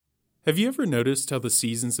Have you ever noticed how the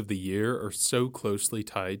seasons of the year are so closely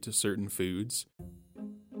tied to certain foods?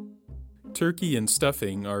 Turkey and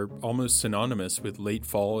stuffing are almost synonymous with late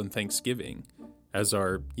fall and Thanksgiving, as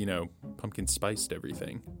are, pumpkin spiced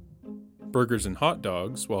everything. Burgers and hot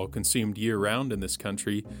dogs, while consumed year-round in this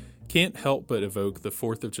country, can't help but evoke the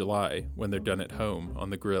 4th of July when they're done at home on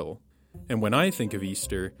the grill. And when I think of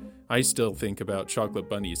Easter, I still think about chocolate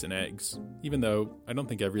bunnies and eggs, even though I don't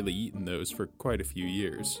think I've really eaten those for quite a few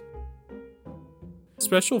years.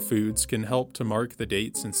 Special foods can help to mark the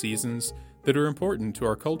dates and seasons that are important to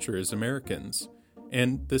our culture as Americans,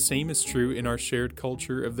 and the same is true in our shared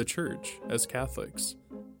culture of the church as Catholics.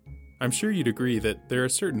 I'm sure you'd agree that there are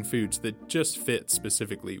certain foods that just fit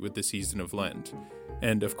specifically with the season of Lent,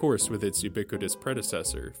 and of course with its ubiquitous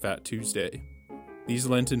predecessor, Fat Tuesday. These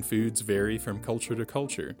Lenten foods vary from culture to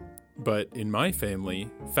culture, but in my family,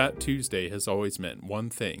 Fat Tuesday has always meant one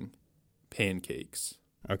thing: pancakes.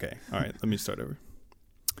 Okay, all right, let me start over.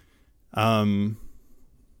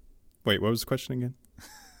 Wait, what was the question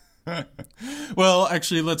again? Well,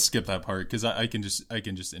 actually, let's skip that part because I can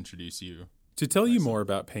just introduce you. To tell you more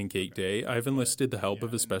about Pancake Day, I've enlisted the help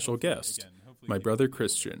of a special guest, my brother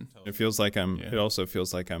Christian. It feels like It also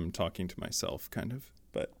feels like I'm talking to myself, kind of.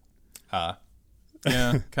 But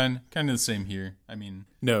yeah, kind of the same here.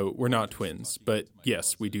 No, we're not twins, but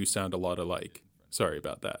yes, we do sound a lot alike. Sorry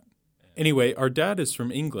about that. Anyway, our dad is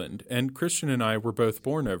from England, and Christian and I were both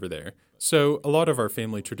born over there, so a lot of our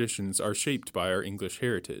family traditions are shaped by our English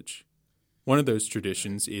heritage. One of those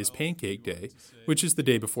traditions is Pancake Day, which is the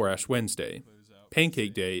day before Ash Wednesday.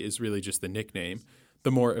 Pancake Day is really just the nickname.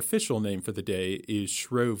 The more official name for the day is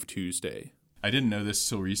Shrove Tuesday. I didn't know this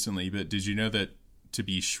till recently, but did you know that to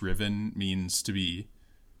be shriven means to be,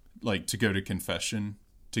 to go to confession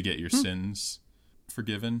to get your sins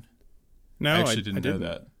forgiven? No, I actually didn't know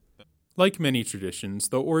that. Like many traditions,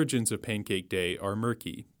 the origins of Pancake Day are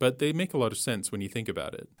murky, but they make a lot of sense when you think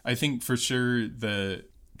about it. I think for sure the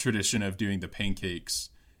tradition of doing the pancakes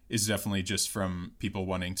is definitely just from people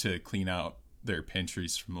wanting to clean out their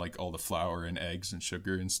pantries from all the flour and eggs and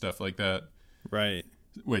sugar and stuff like that. Right.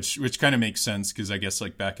 Which kind of makes sense because I guess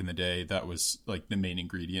back in the day that was the main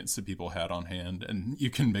ingredients that people had on hand, and you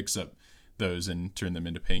can mix up those and turn them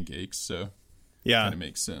into pancakes. So yeah, kind of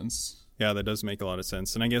makes sense. Yeah, that does make a lot of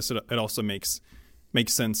sense. And I guess it also makes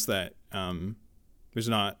sense that there's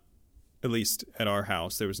not, at least at our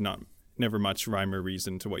house, there was never much rhyme or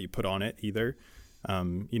reason to what you put on it either.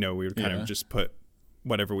 We would kind of just put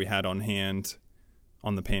whatever we had on hand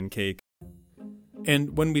on the pancake.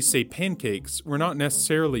 And when we say pancakes, we're not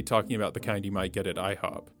necessarily talking about the kind you might get at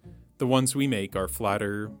IHOP. The ones we make are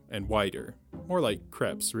flatter and wider, more like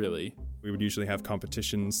crepes, really. We would usually have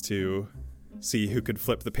competitions to see who could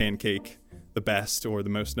flip the pancake the best or the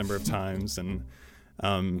most number of times, and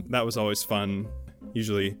that was always fun.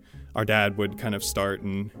 Usually our dad would kind of start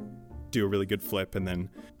and do a really good flip, and then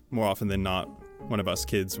more often than not, one of us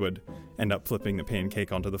kids would end up flipping the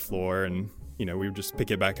pancake onto the floor, and we would just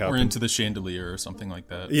pick it back up. Or into the chandelier or something like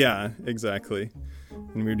that. Yeah, exactly.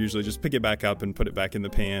 And we would usually just pick it back up and put it back in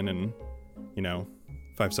the pan and,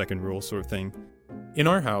 5-second rule sort of thing. In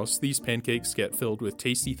our house, these pancakes get filled with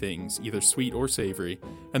tasty things, either sweet or savory,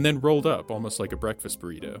 and then rolled up almost like a breakfast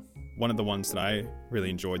burrito. One of the ones that I really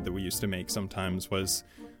enjoyed that we used to make sometimes was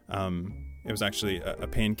it was actually a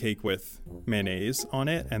pancake with mayonnaise on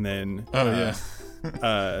it, and then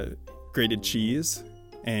grated cheese,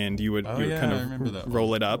 and you would kind of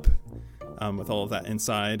roll it up with all of that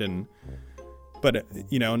inside. But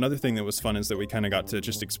another thing that was fun is that we kind of got to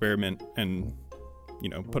just experiment and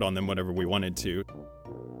put on them whatever we wanted to.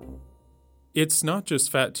 It's not just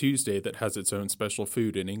Fat Tuesday that has its own special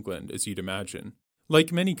food in England, as you'd imagine.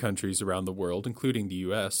 Like many countries around the world, including the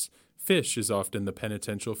US, fish is often the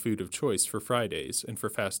penitential food of choice for Fridays and for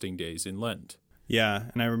fasting days in Lent. Yeah,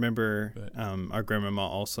 and I remember our grandmama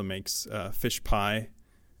also makes fish pie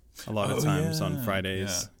a lot of times on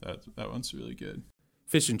Fridays. Yeah, that one's really good.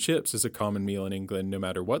 Fish and chips is a common meal in England no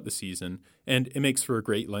matter what the season, and it makes for a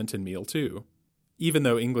great Lenten meal too, even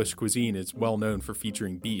though English cuisine is well known for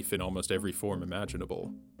featuring beef in almost every form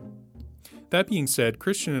imaginable. That being said,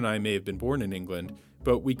 Christian and I may have been born in England,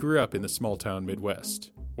 but we grew up in the small town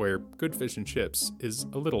Midwest, where good fish and chips is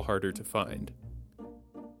a little harder to find.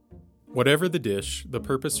 Whatever the dish, the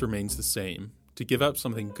purpose remains the same: to give up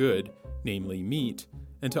something good, namely meat,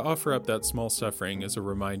 and to offer up that small suffering as a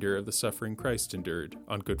reminder of the suffering Christ endured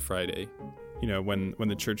on Good Friday. When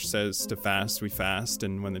the church says to fast, we fast,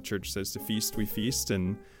 and when the church says to feast, we feast,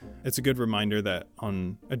 and it's a good reminder that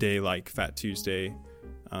on a day like Fat Tuesday,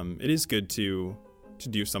 it is good to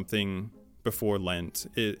do something before Lent.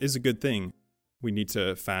 It is a good thing. we need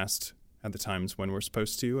to fast at the times when we're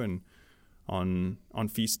supposed to, and on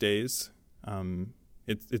feast days,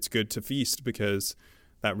 it's good to feast because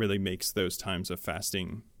that really makes those times of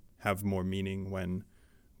fasting have more meaning when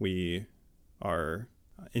we are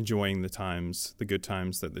enjoying the good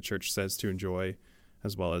times that the church says to enjoy,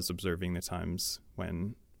 as well as observing the times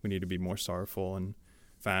when we need to be more sorrowful and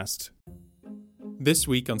fast. This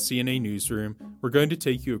week on CNA Newsroom, we're going to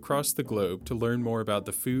take you across the globe to learn more about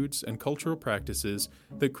the foods and cultural practices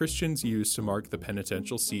that Christians use to mark the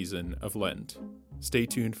penitential season of Lent. Stay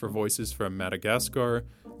tuned for voices from Madagascar,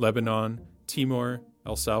 Lebanon, Timor,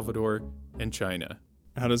 El Salvador, and China.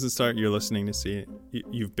 How does it start? You're listening to see it.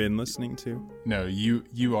 You've been listening to? No,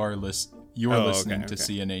 you are listening to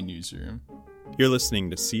CNA Newsroom. You're listening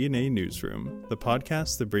to CNA Newsroom, the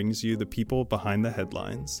podcast that brings you the people behind the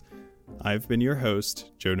headlines. I've been your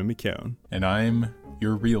host, Jonah McKeown. And I'm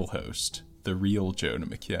your real host, the real Jonah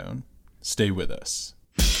McKeown. Stay with us.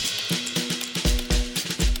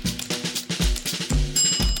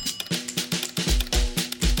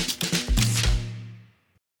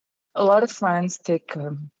 A lot of friends take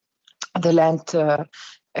the Lent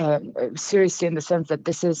seriously in the sense that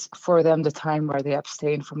this is for them the time where they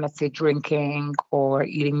abstain from, let's say, drinking or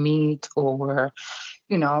eating meat or,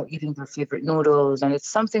 eating their favorite noodles. And it's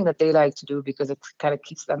something that they like to do because it kind of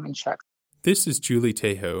keeps them in check. This is Julie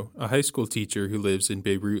Tejo, a high school teacher who lives in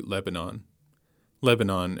Beirut, Lebanon.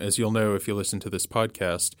 Lebanon, as you'll know if you listen to this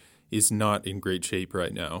podcast, is not in great shape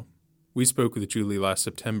right now. We spoke with Julie last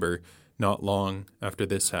September, not long after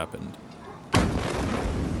this happened.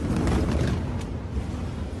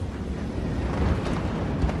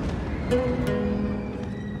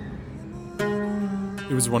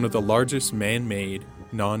 It was one of the largest man-made,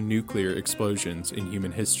 non-nuclear explosions in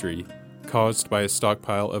human history, caused by a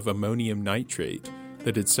stockpile of ammonium nitrate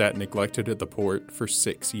that had sat neglected at the port for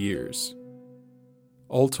 6 years.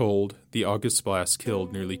 All told, the August blast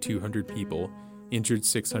killed nearly 200 people, injured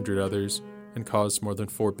 600 others, and caused more than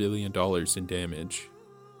 $4 billion in damage.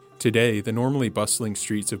 Today, the normally bustling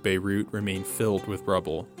streets of Beirut remain filled with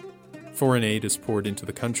rubble. Foreign aid is poured into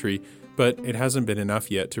the country, but it hasn't been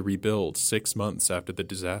enough yet to rebuild 6 months after the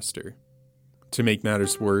disaster. To make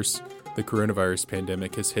matters worse, the coronavirus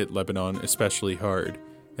pandemic has hit Lebanon especially hard,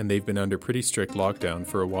 and they've been under pretty strict lockdown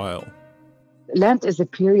for a while. Lent is a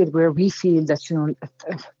period where we feel that,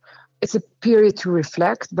 it's a period to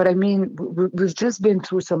reflect, but we've just been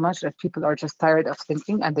through so much that people are just tired of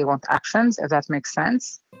thinking and they want actions, if that makes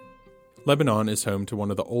sense. Lebanon is home to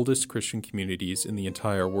one of the oldest Christian communities in the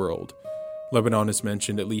entire world. Lebanon is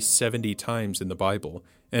mentioned at least 70 times in the Bible,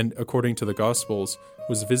 and according to the Gospels,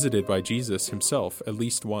 was visited by Jesus himself at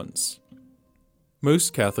least once.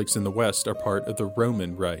 Most Catholics in the West are part of the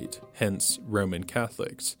Roman Rite, hence Roman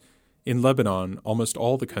Catholics. In Lebanon, almost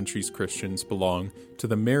all the country's Christians belong to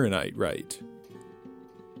the Maronite Rite.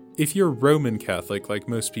 If you're Roman Catholic, like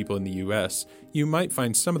most people in the U.S., you might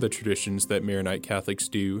find some of the traditions that Maronite Catholics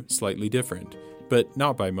do slightly different, but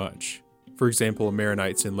not by much. For example,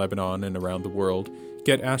 Maronites in Lebanon and around the world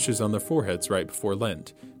get ashes on their foreheads right before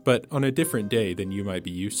Lent, but on a different day than you might be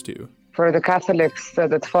used to. For the Catholics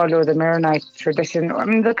that follow the Maronite tradition,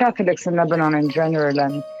 the Catholics in Lebanon in general,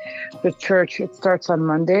 and the church, it starts on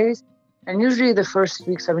Mondays. And usually the first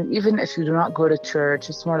weeks, even if you do not go to church,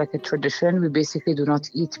 it's more like a tradition. We basically do not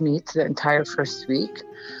eat meat the entire first week.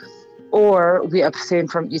 Or we abstain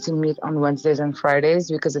from eating meat on Wednesdays and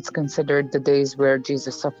Fridays because it's considered the days where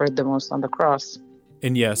Jesus suffered the most on the cross.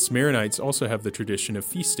 And yes, Maronites also have the tradition of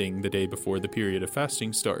feasting the day before the period of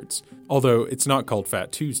fasting starts, although it's not called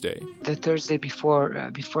Fat Tuesday. The Thursday before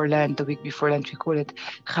Lent, the week before Lent, we call it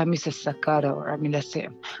Khamis al-Sakara, or let's say,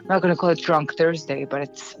 I'm not going to call it Drunk Thursday, but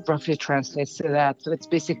it roughly translates to that. So it's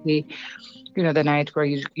basically, the night where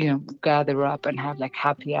you gather up and have like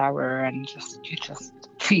happy hour and you just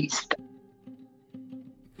feast.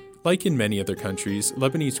 Like in many other countries,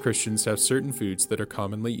 Lebanese Christians have certain foods that are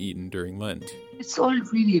commonly eaten during Lent. It's all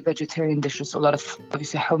really vegetarian dishes. A lot of,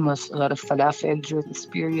 obviously, hummus, a lot of falafel during this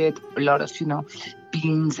period, a lot of,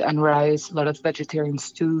 beans and rice, a lot of vegetarian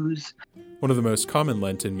stews. One of the most common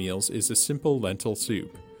Lenten meals is a simple lentil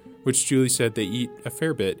soup, which Julie said they eat a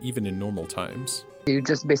fair bit even in normal times. You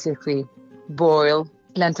just basically boil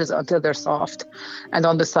lentils until they're soft, and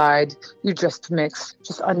on the side, you just mix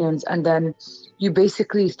just onions, and then you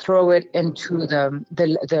basically throw it into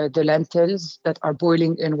the lentils that are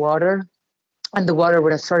boiling in water. And the water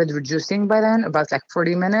would have started reducing by then, about like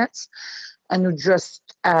 40 minutes. And you just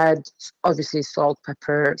add, obviously, salt,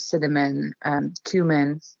 pepper, cinnamon,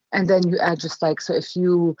 cumin, And then you add just like, so if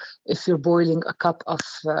you're boiling a cup of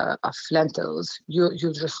lentils, you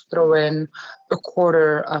just throw in a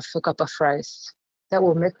quarter of a cup of rice. That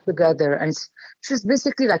will mix together, and it's just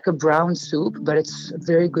basically like a brown soup, but it's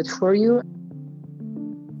very good for you.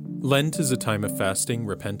 Lent is a time of fasting,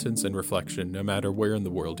 repentance, and reflection, no matter where in the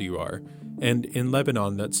world you are. And in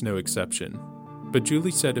Lebanon, that's no exception. But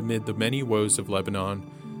Julie said amid the many woes of Lebanon,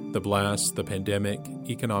 the blast, the pandemic,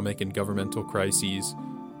 economic and governmental crises,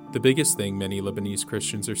 the biggest thing many Lebanese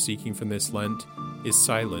Christians are seeking from this Lent is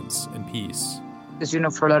silence and peace.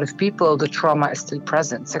 Because, for a lot of people, the trauma is still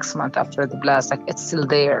present 6 months after the blast. Like, it's still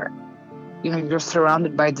there. You're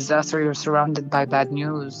surrounded by disaster. You're surrounded by bad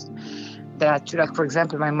news. That, like, for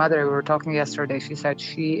example, my mother, we were talking yesterday, she said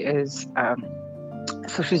she is,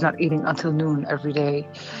 so she's not eating until noon every day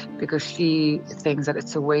because she thinks that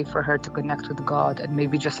it's a way for her to connect with God and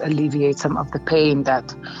maybe just alleviate some of the pain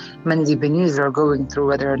that many Lebanese are going through,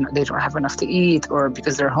 whether they don't have enough to eat or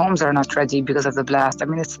because their homes are not ready because of the blast. I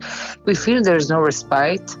mean, we feel there's no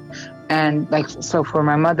respite. And so for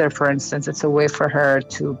my mother, for instance, it's a way for her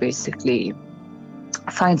to basically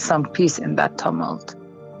find some peace in that tumult.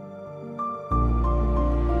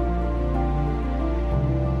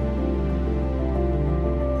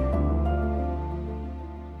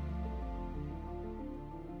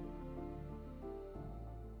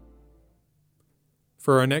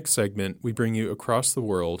 For our next segment, we bring you across the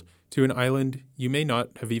world to an island you may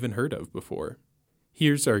not have even heard of before.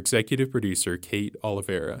 Here's our executive producer, Kate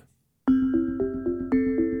Oliveira.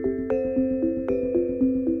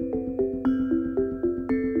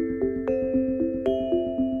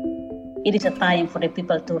 It is a time for the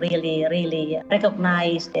people to really, really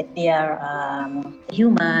recognize that they are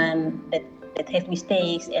human, that have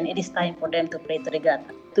mistakes, and it is time for them to pray to the God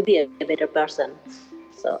to be a better person.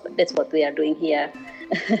 So that's what we are doing here.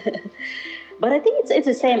 But I think it's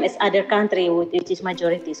the same as other country, which is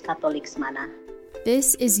majority is Catholics, Mana.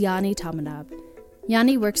 This is Yani Tamanab.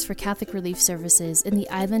 Yani works for Catholic Relief Services in the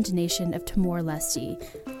island nation of Timor-Leste,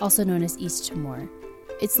 also known as East Timor.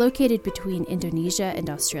 It's located between Indonesia and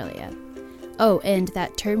Australia. Oh, and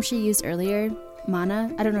that term she used earlier,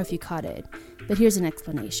 mana, I don't know if you caught it, but here's an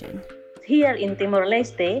explanation. Here in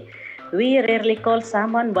Timor-Leste, we rarely call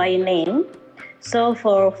someone by name. So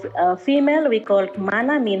for female, we call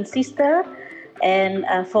mana, means sister, and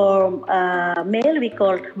for male, we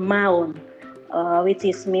call maun, which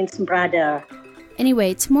means brother.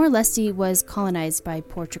 Anyway, Timor-Leste was colonized by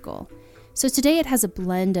Portugal. So today it has a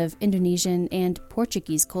blend of Indonesian and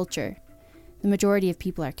Portuguese culture. The majority of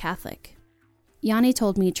people are Catholic. Yani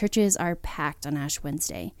told me churches are packed on Ash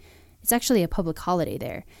Wednesday. It's actually a public holiday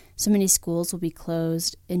there, so many schools will be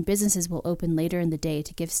closed and businesses will open later in the day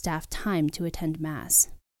to give staff time to attend Mass.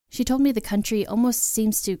 She told me the country almost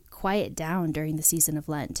seems to quiet down during the season of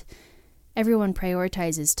Lent. Everyone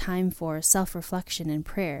prioritizes time for self-reflection and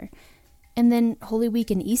prayer. And then Holy Week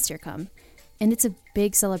and Easter come, and it's a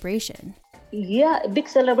big celebration. Yeah, big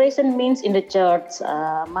celebration means in the church,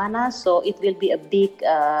 Mana, so it will be a big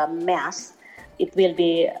Mass. It will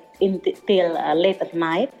be till late at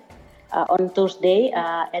night. On Thursday,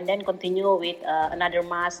 and then continue with another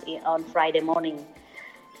Mass on Friday morning.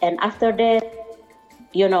 And after that,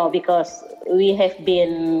 because we have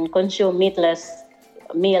been consume meatless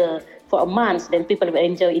meal for a month, then people will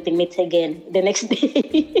enjoy eating meat again the next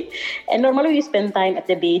day. And normally we spend time at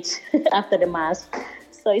the beach after the Mass.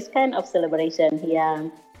 So it's kind of celebration, yeah.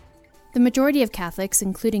 The majority of Catholics,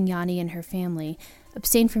 including Yani and her family,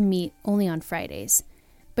 abstain from meat only on Fridays.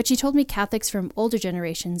 But she told me Catholics from older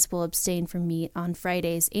generations will abstain from meat on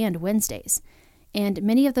Fridays and Wednesdays, and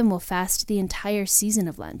many of them will fast the entire season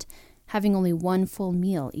of Lent, having only one full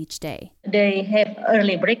meal each day. They have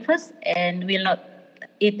early breakfast and will not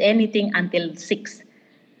eat anything until 6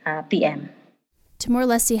 p.m.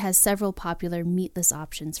 Timor-Leste has several popular meatless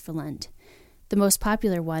options for Lent. The most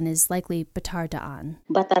popular one is likely batar daan.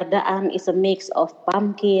 Batar daan is a mix of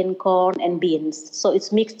pumpkin, corn, and beans. So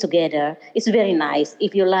it's mixed together. It's very nice.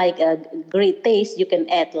 If you like a great taste, you can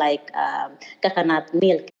add coconut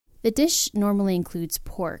milk. The dish normally includes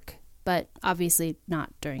pork, but obviously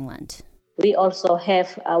not during Lent. We also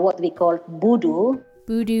have what we call budu.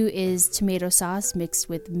 Budu is tomato sauce mixed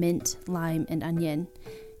with mint, lime, and onion.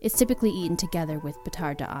 It's typically eaten together with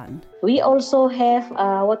batar daan. We also have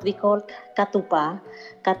what we call katupa.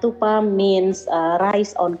 Katupa means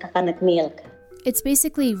rice on coconut milk. It's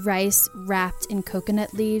basically rice wrapped in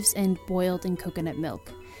coconut leaves and boiled in coconut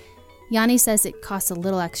milk. Yani says it costs a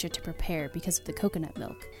little extra to prepare because of the coconut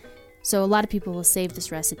milk. So a lot of people will save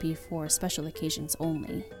this recipe for special occasions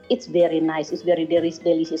only. It's very nice. It's very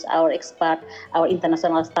delicious. Our expat, our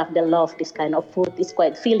international staff, they love this kind of food. It's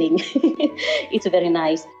quite filling. It's very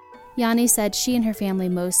nice. Yani said she and her family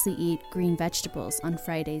mostly eat green vegetables on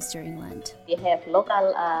Fridays during Lent. We have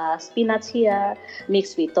local spinach here,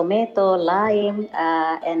 mixed with tomato, lime,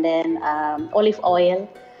 and then olive oil.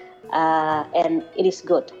 And it is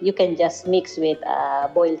good. You can just mix with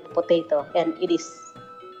boiled potato, and it is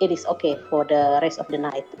okay for the rest of the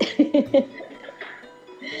night.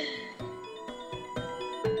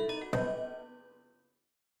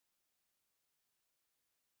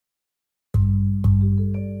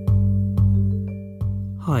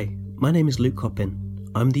 Hi, my name is Luke Coppin.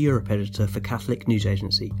 I'm the Europe editor for Catholic News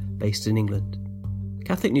Agency, based in England.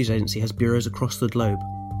 Catholic News Agency has bureaus across the globe,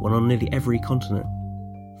 one on nearly every continent.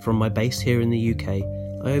 From my base here in the UK,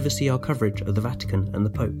 I oversee our coverage of the Vatican and the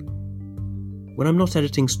Pope. When I'm not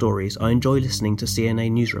editing stories, I enjoy listening to CNA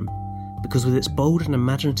Newsroom, because with its bold and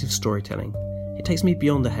imaginative storytelling, it takes me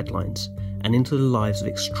beyond the headlines and into the lives of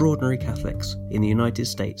extraordinary Catholics in the United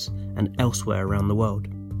States and elsewhere around the world.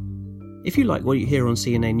 If you like what you hear on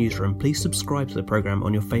CNA Newsroom, please subscribe to the programme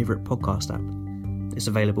on your favourite podcast app. It's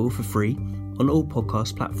available for free on all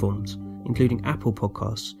podcast platforms, including Apple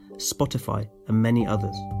Podcasts, Spotify, and many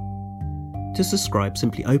others. To subscribe,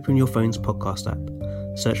 simply open your phone's podcast app,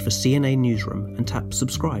 search for CNA Newsroom and tap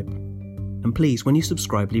subscribe. And please, when you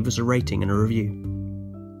subscribe, leave us a rating and a review.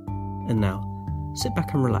 And now, sit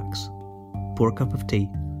back and relax, pour a cup of tea,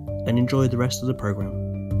 and enjoy the rest of the programme.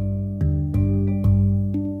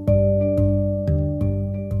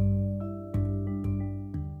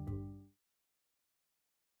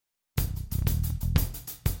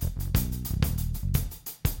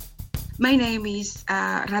 My name is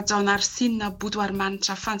Rajonar Sinna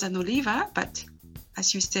Budwarmancha Fanzanoliva, but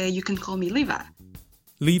as you say, you can call me Liva.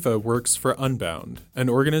 Liva works for Unbound, an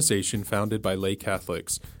organization founded by lay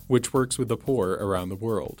Catholics, which works with the poor around the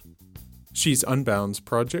world. She's Unbound's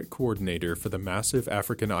project coordinator for the massive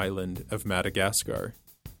African island of Madagascar.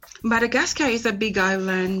 Madagascar is a big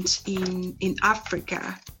island in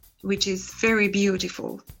Africa, which is very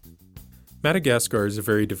beautiful. Madagascar is a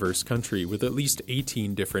very diverse country with at least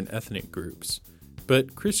 18 different ethnic groups.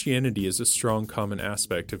 But Christianity is a strong common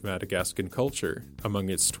aspect of Madagascan culture among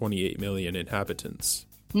its 28 million inhabitants.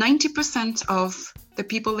 90% of the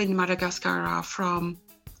people in Madagascar are from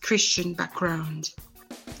Christian background.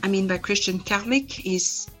 I mean, by Christian, Catholic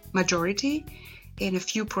is majority, and a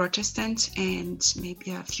few Protestant, and maybe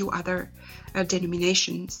a few other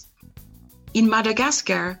denominations. In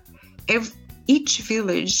Madagascar, each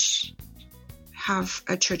village have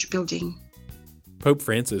a church building. Pope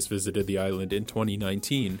Francis visited the island in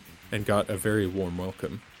 2019 and got a very warm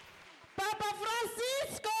welcome. Papa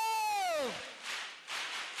Francisco!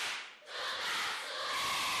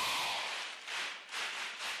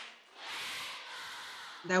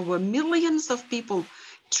 There were millions of people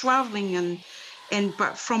traveling and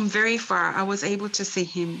but from very far. I was able to see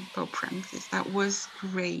him, Pope Francis. That was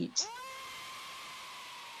great.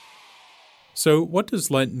 So what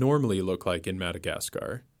does Lent normally look like in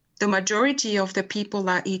Madagascar? The majority of the people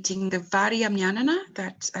are eating the varia mianana,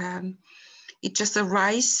 that it's just a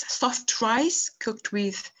rice, soft rice cooked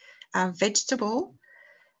with vegetable,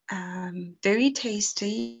 very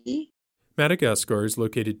tasty. Madagascar is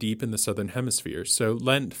located deep in the southern hemisphere, so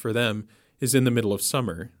Lent for them is in the middle of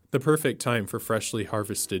summer, the perfect time for freshly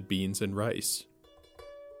harvested beans and rice.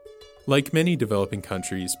 Like many developing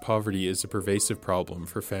countries, poverty is a pervasive problem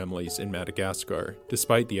for families in Madagascar,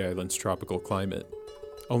 despite the island's tropical climate.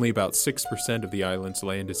 Only about 6% of the island's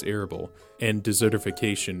land is arable, and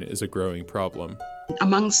desertification is a growing problem.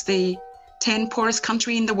 Amongst the 10 poorest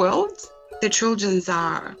countries in the world, the children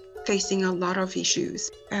are facing a lot of issues.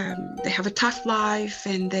 They have a tough life,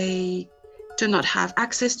 and they do not have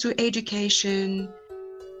access to education.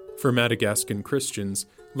 For Madagascan Christians,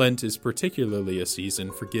 Lent is particularly a season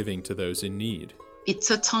for giving to those in need.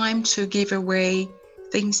 It's a time to give away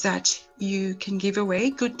things that you can give away,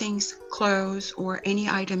 good things, clothes, or any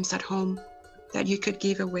items at home that you could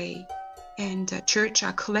give away. And church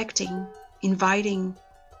are collecting, inviting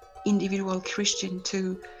individual Christian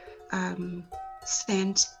to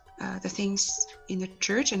send the things in the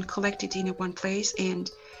church and collect it in one place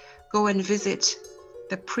and go and visit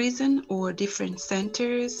the prison or different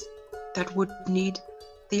centers that would need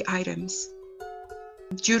the items.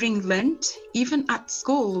 During Lent, even at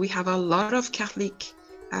school, we have a lot of Catholic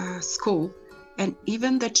school, and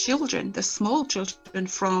even the children, the small children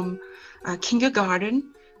from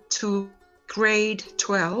kindergarten to grade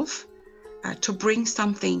 12, to bring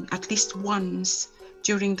something at least once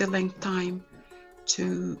during the Lent time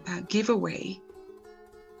to give away.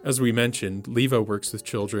 As we mentioned, Leva works with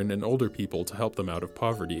children and older people to help them out of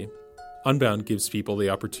poverty. Unbound gives people the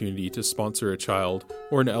opportunity to sponsor a child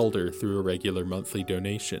or an elder through a regular monthly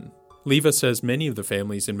donation. Leva says many of the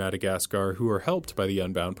families in Madagascar who are helped by the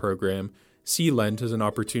Unbound program see Lent as an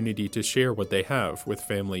opportunity to share what they have with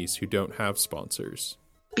families who don't have sponsors.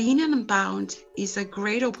 Being Unbound is a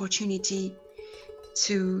great opportunity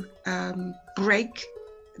to break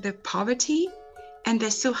the poverty, and they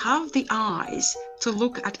still have the eyes to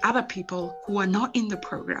look at other people who are not in the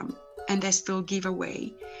program, and they still give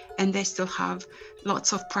away, and they still have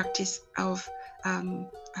lots of practice of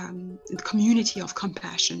community of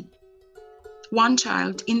compassion. One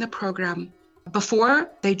child in the program, before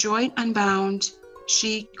they joined Unbound,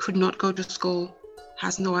 she could not go to school,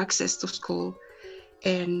 has no access to school,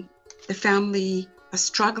 and the family are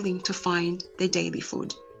struggling to find their daily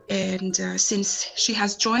food. And since she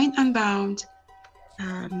has joined Unbound,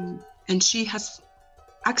 and she has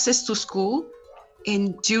access to school,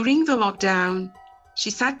 and during the lockdown, she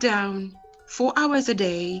sat down 4 hours a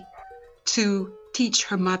day to teach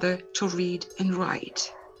her mother to read and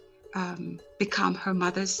write, become her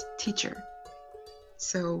mother's teacher.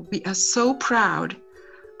 So we are so proud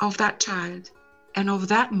of that child and of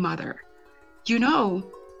that mother. You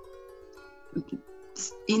know,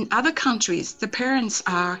 in other countries, the parents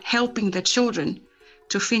are helping the children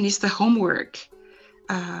to finish the homework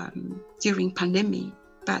during pandemic.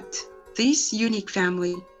 But this unique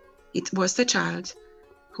family, it was the child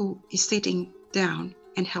who is sitting down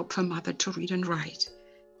and help her mother to read and write.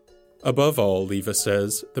 Above all, Leva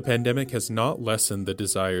says, the pandemic has not lessened the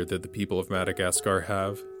desire that the people of Madagascar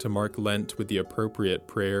have to mark Lent with the appropriate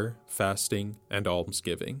prayer, fasting, and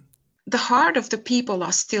almsgiving. The heart of the people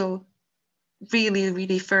are still really,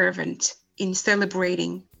 really fervent in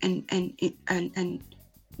celebrating and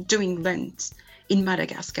doing Lent in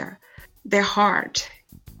Madagascar. Their heart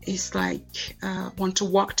is like want to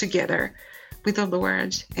walk together with the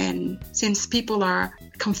Lord. And since people are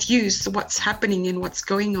confused what's happening and what's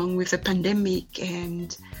going on with the pandemic,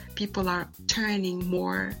 and people are turning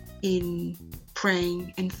more in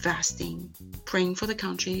praying and fasting, praying for the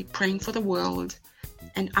country, praying for the world.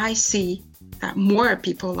 And I see that more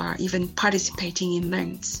people are even participating in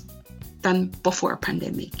Lent than before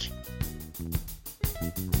pandemic.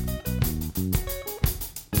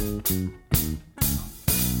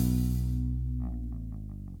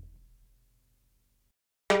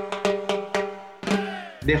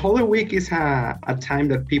 The Holy Week is a time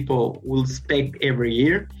that people will expect every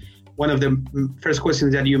year. One of the first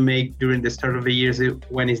questions that you make during the start of the year is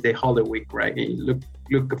when is the Holy Week, right? You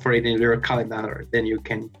look for it in your calendar, then you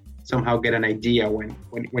can somehow get an idea when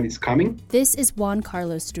it's coming. This is Juan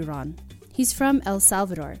Carlos Duran. He's from El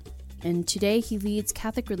Salvador, and today he leads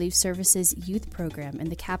Catholic Relief Services youth program in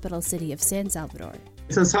the capital city of San Salvador.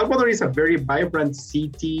 San Salvador is a very vibrant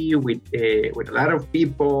city with a lot of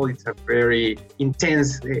people. It's a very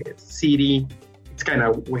intense city.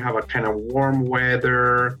 We have a kind of warm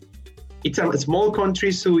weather. It's a small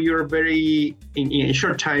country, so you're in a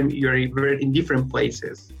short time, you're in different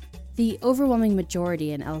places. The overwhelming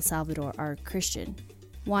majority in El Salvador are Christian.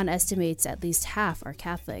 Juan estimates at least half are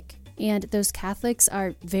Catholic, and those Catholics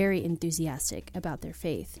are very enthusiastic about their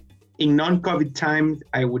faith. In non-COVID times,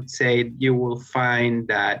 I would say you will find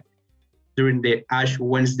that during the Ash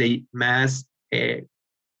Wednesday Mass,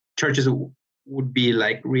 churches would be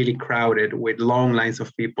like really crowded with long lines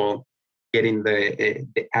of people getting the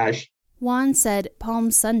Ash. Juan said Palm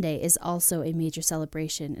Sunday is also a major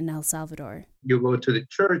celebration in El Salvador. You go to the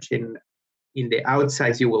church, and in the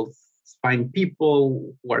outsides you will find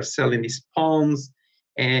people who are selling these palms.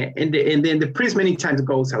 And then the priest many times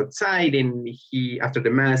goes outside, and after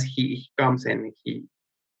the Mass he comes and he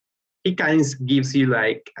kind of gives you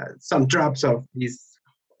like some drops of this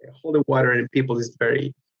holy water, and people is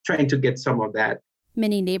very trying to get some of that.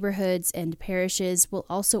 Many neighborhoods and parishes will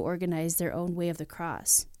also organize their own Way of the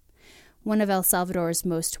Cross. One of El Salvador's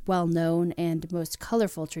most well-known and most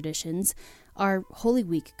colorful traditions are Holy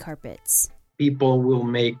Week carpets. People will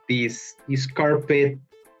make this carpet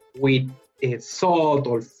with salt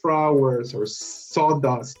or flowers or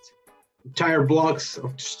sawdust. Entire blocks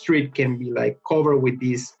of the street can be like covered with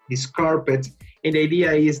these carpets. And the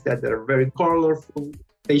idea is that they're very colorful.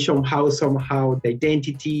 They show somehow the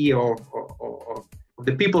identity of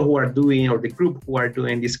the people who are doing, or the group who are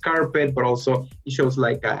doing this carpet, but also it shows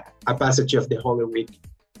like a passage of the Holy Week.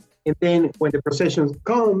 And then when the procession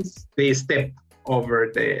comes, they step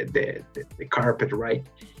over the carpet, right?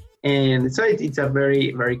 And so it's a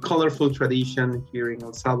very, very colorful tradition here in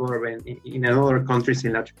El Salvador and in other countries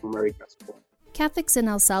in Latin America as well. Catholics in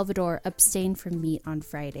El Salvador abstain from meat on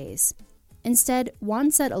Fridays. Instead, Juan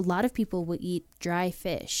said a lot of people will eat dry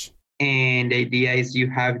fish. And the idea is you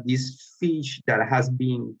have this fish that has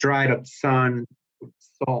been dried up sun with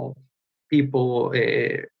salt. People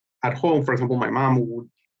at home, for example, my mom would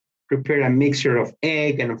prepare a mixture of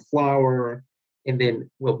egg and flour, and then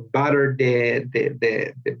we'll butter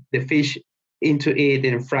the fish into it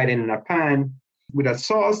and fry it in a pan with a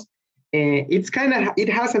sauce. And it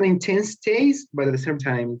has an intense taste, but at the same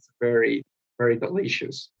time, it's very, very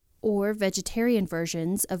delicious. Or vegetarian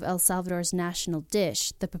versions of El Salvador's national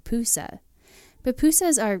dish, the pupusa.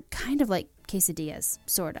 Pupusas are kind of like quesadillas,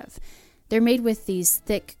 sort of. They're made with these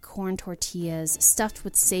thick corn tortillas stuffed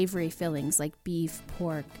with savory fillings like beef,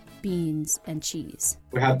 pork, beans, and cheese.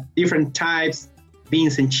 We have different types,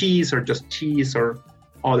 beans and cheese, or just cheese, or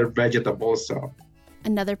other vegetables. So.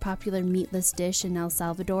 Another popular meatless dish in El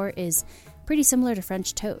Salvador is pretty similar to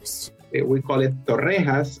French toast. We call it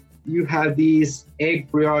torrejas. You have this egg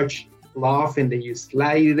brioche loaf, and then you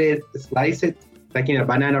slice it like in a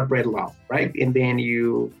banana bread loaf, right? And then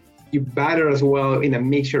you batter as well in a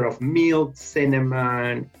mixture of milk,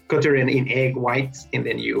 cinnamon, coated in egg whites, and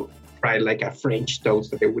then you fry it like a French toast,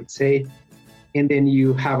 that they would say. And then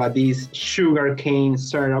you have this sugar cane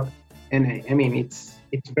syrup, and I mean it's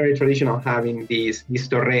very traditional having these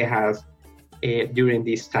torrejas during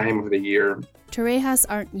this time of the year. Torrejas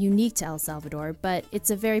aren't unique to El Salvador, but it's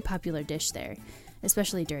a very popular dish there,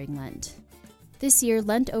 especially during Lent. This year,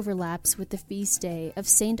 Lent overlaps with the feast day of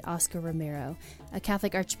Saint Oscar Romero, a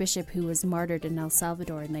Catholic archbishop who was martyred in El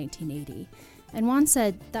Salvador in 1980. And Juan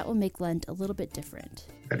said that will make Lent a little bit different.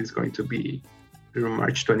 That is going to be through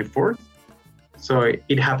March 24th. So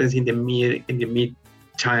it happens in the mid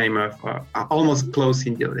time of almost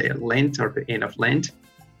closing the Lent or the end of Lent.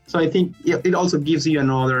 So I think it also gives you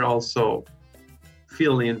another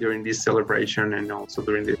feeling during this celebration and also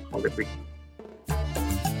during the Holy Week.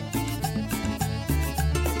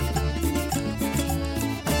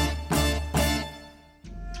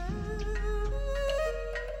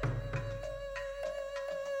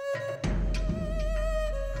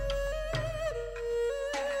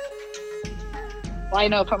 I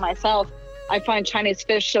know for myself, I find Chinese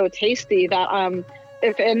fish so tasty that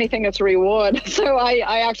if anything, it's a reward. So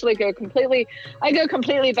I actually go completely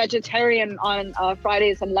vegetarian on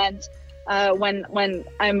Fridays and Lent when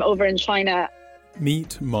I'm over in China.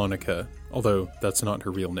 Meet Monica, although that's not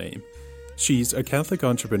her real name. She's a Catholic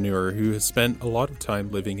entrepreneur who has spent a lot of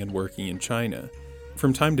time living and working in China.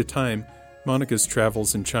 From time to time, Monica's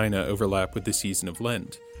travels in China overlap with the season of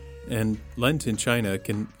Lent. And Lent in China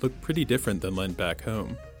can look pretty different than Lent back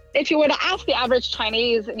home. If you were to ask the average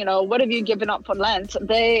Chinese, what have you given up for Lent?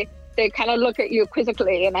 They kind of look at you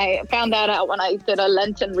quizzically. And I found that out when I did a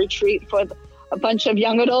Lenten retreat for a bunch of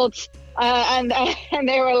young adults. And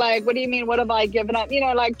they were like, what do you mean? What have I given up?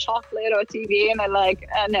 Like chocolate or TV? And I'm like,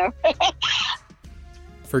 no.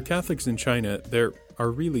 For Catholics in China, there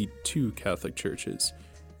are really two Catholic churches.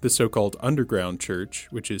 The so-called underground church,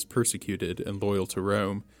 which is persecuted and loyal to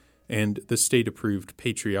Rome, and the state-approved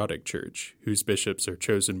Patriotic Church, whose bishops are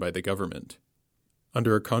chosen by the government.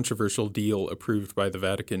 Under a controversial deal approved by the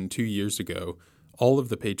Vatican 2 years ago, all of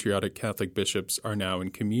the Patriotic Catholic bishops are now in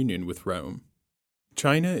communion with Rome.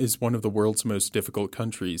 China is one of the world's most difficult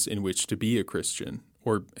countries in which to be a Christian,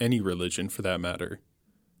 or any religion for that matter.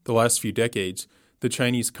 The last few decades, the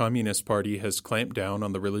Chinese Communist Party has clamped down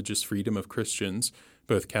on the religious freedom of Christians,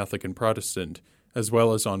 both Catholic and Protestant, as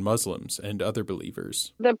well as on Muslims and other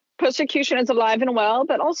believers. The persecution is alive and well,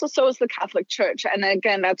 but also so is the Catholic Church. And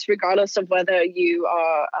again, that's regardless of whether you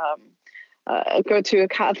go to a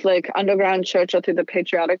Catholic underground church or through the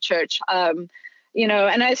Patriotic Church. And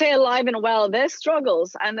I say alive and well, there's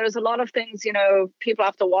struggles and there's a lot of things, people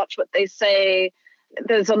have to watch what they say.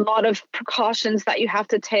 There's a lot of precautions that you have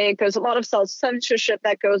to take. There's a lot of self-censorship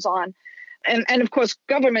that goes on. And of course,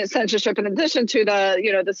 government censorship in addition to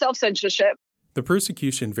the self-censorship. The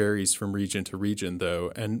persecution varies from region to region,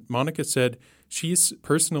 though, and Monica said she's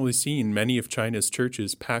personally seen many of China's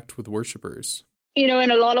churches packed with worshipers. In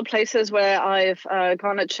a lot of places where I've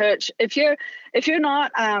gone to church, if you're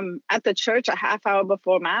not at the church a half hour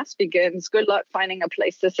before Mass begins, good luck finding a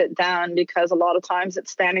place to sit down because a lot of times it's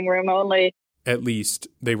standing room only. At least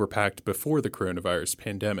they were packed before the coronavirus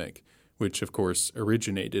pandemic, which of course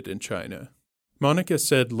originated in China. Monica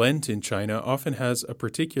said Lent in China often has a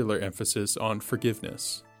particular emphasis on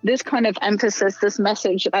forgiveness. This kind of emphasis, this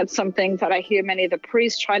message, that's something that I hear many of the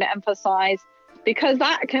priests try to emphasize because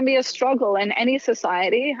that can be a struggle in any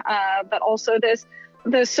society. But also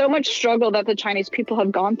there's so much struggle that the Chinese people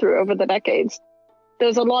have gone through over the decades.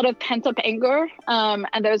 there's a lot of pent-up anger,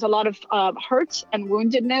 and there's a lot of hurt and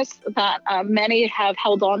woundedness that many have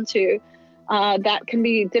held on to that can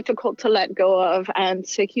be difficult to let go of and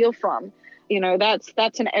to heal from.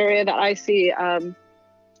 That's an area that I see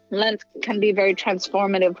Lent can be very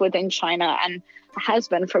transformative within China, and has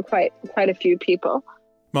been for quite a few people.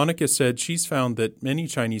 Monica said she's found that many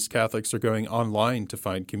Chinese Catholics are going online to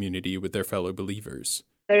find community with their fellow believers.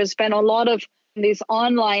 There's been a lot of these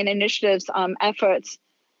online initiatives, efforts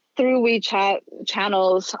through WeChat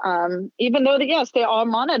channels, even though, yes, they are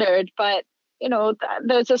monitored, but,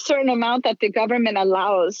 there's a certain amount that the government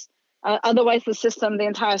allows. Otherwise, the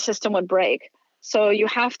entire system would break. So you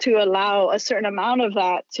have to allow a certain amount of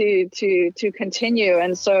that to continue.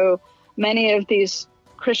 And so many of these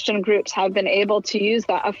Christian groups have been able to use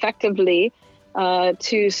that effectively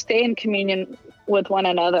to stay in communion with one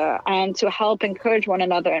another and to help encourage one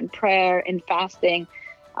another in prayer, in fasting,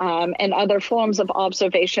 and other forms of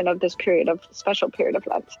observation of this special period of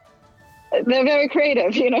Lent. They're very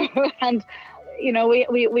creative, and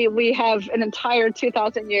we have an entire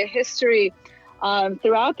 2,000-year history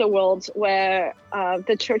throughout the world where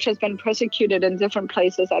the church has been persecuted in different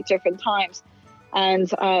places at different times. And,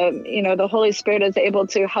 the Holy Spirit is able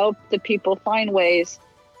to help the people find ways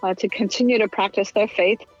to continue to practice their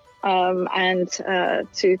faith and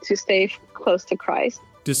to stay close to Christ.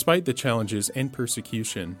 Despite the challenges and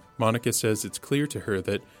persecution, Monica says it's clear to her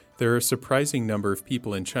that there are a surprising number of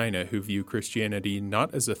people in China who view Christianity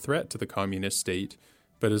not as a threat to the communist state,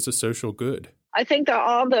 but as a social good. I think there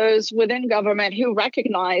are those within government who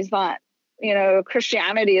recognize that,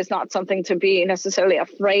 Christianity is not something to be necessarily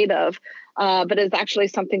afraid of, but is actually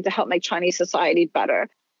something to help make Chinese society better.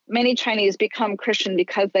 Many Chinese become Christian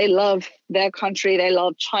because they love their country, they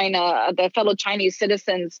love China, their fellow Chinese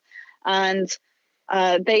citizens, and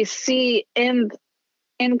they see in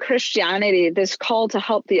Christianity this call to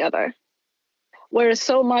help the other. Whereas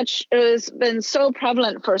so much has been so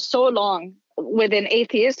prevalent for so long within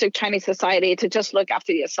atheistic Chinese society to just look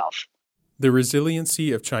after yourself. The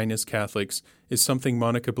resiliency of China's Catholics is something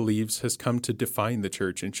Monica believes has come to define the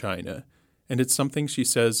church in China, and it's something she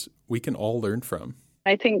says we can all learn from.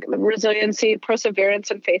 I think resiliency,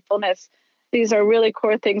 perseverance, and faithfulness, these are really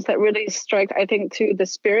core things that really strike, I think, to the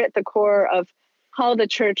spirit, the core of how the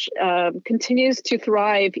church continues to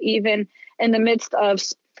thrive even in the midst of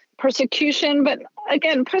persecution, but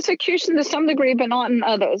again, persecution to some degree, but not in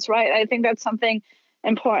others, right? I think that's something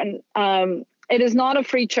important. It is not a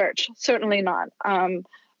free church, certainly not.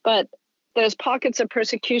 But there's pockets of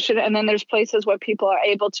persecution, and then there's places where people are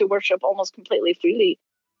able to worship almost completely freely.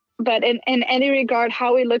 But in any regard,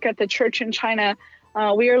 how we look at the church in China,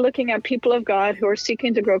 we are looking at people of God who are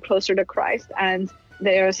seeking to grow closer to Christ, and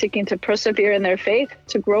they are seeking to persevere in their faith,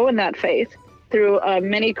 to grow in that faith through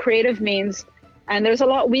many creative means. And there's a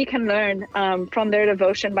lot we can learn from their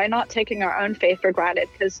devotion by not taking our own faith for granted,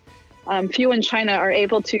 because few in China are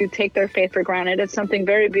able to take their faith for granted. It's something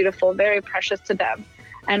very beautiful, very precious to them.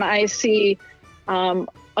 And I see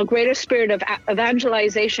a greater spirit of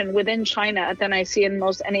evangelization within China than I see in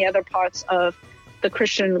most any other parts of the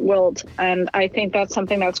Christian world. And I think that's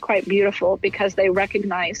something that's quite beautiful, because they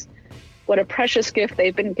recognize what a precious gift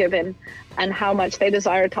they've been given and how much they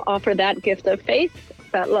desire to offer that gift of faith,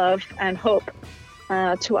 that love and hope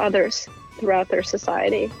to others throughout their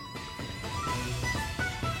society.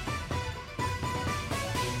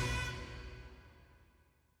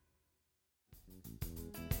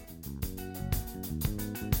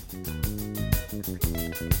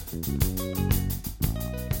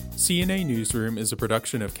 CNA Newsroom is a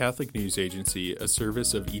production of Catholic News Agency, a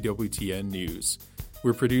service of EWTN News.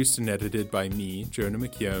 We're produced and edited by me, Jonah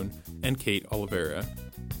McKeown, and Kate Oliveira.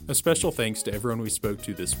 A special thanks to everyone we spoke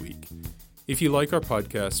to this week. If you like our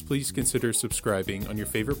podcast, please consider subscribing on your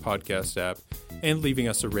favorite podcast app and leaving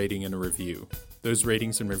us a rating and a review. Those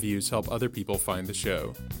ratings and reviews help other people find the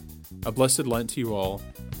show. A blessed Lent to you all,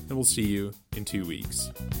 and we'll see you in 2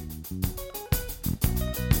 weeks.